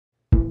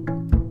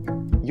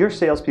Your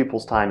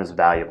salespeople's time is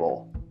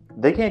valuable.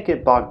 They can't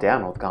get bogged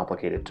down with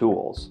complicated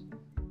tools.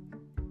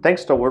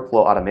 Thanks to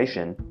workflow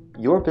automation,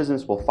 your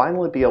business will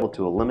finally be able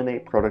to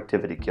eliminate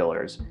productivity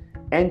killers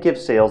and give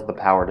sales the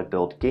power to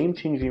build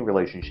game-changing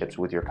relationships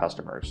with your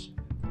customers.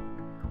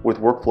 With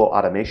workflow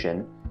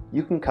automation,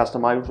 you can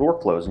customize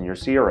workflows in your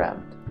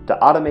CRM to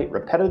automate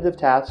repetitive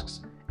tasks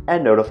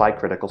and notify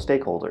critical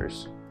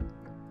stakeholders.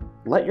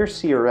 Let your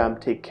CRM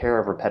take care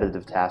of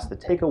repetitive tasks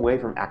that take away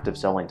from active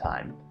selling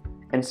time,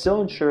 and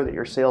still ensure that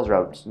your sales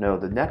reps know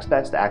the next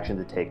best action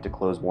to take to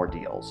close more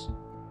deals.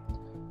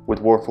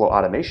 With workflow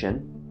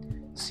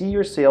automation, see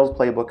your sales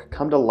playbook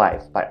come to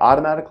life by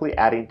automatically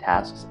adding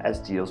tasks as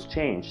deals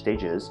change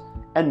stages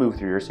and move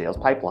through your sales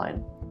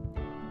pipeline.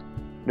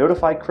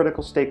 Notify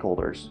critical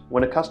stakeholders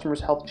when a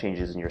customer's health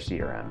changes in your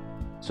CRM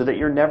so that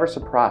you're never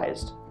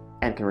surprised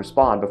and can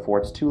respond before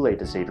it's too late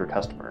to save your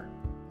customer.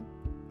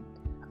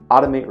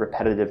 Automate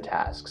repetitive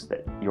tasks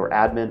that your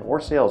admin or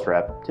sales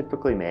rep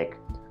typically make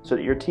so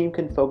that your team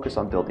can focus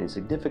on building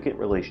significant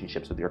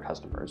relationships with your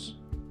customers.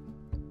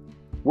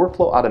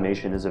 Workflow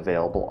automation is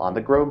available on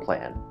the Grow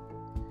plan.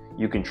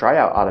 You can try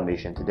out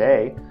automation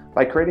today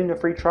by creating a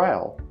free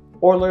trial,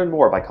 or learn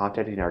more by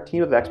contacting our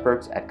team of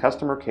experts at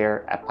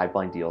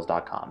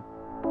customercare@PipelineDeals.com.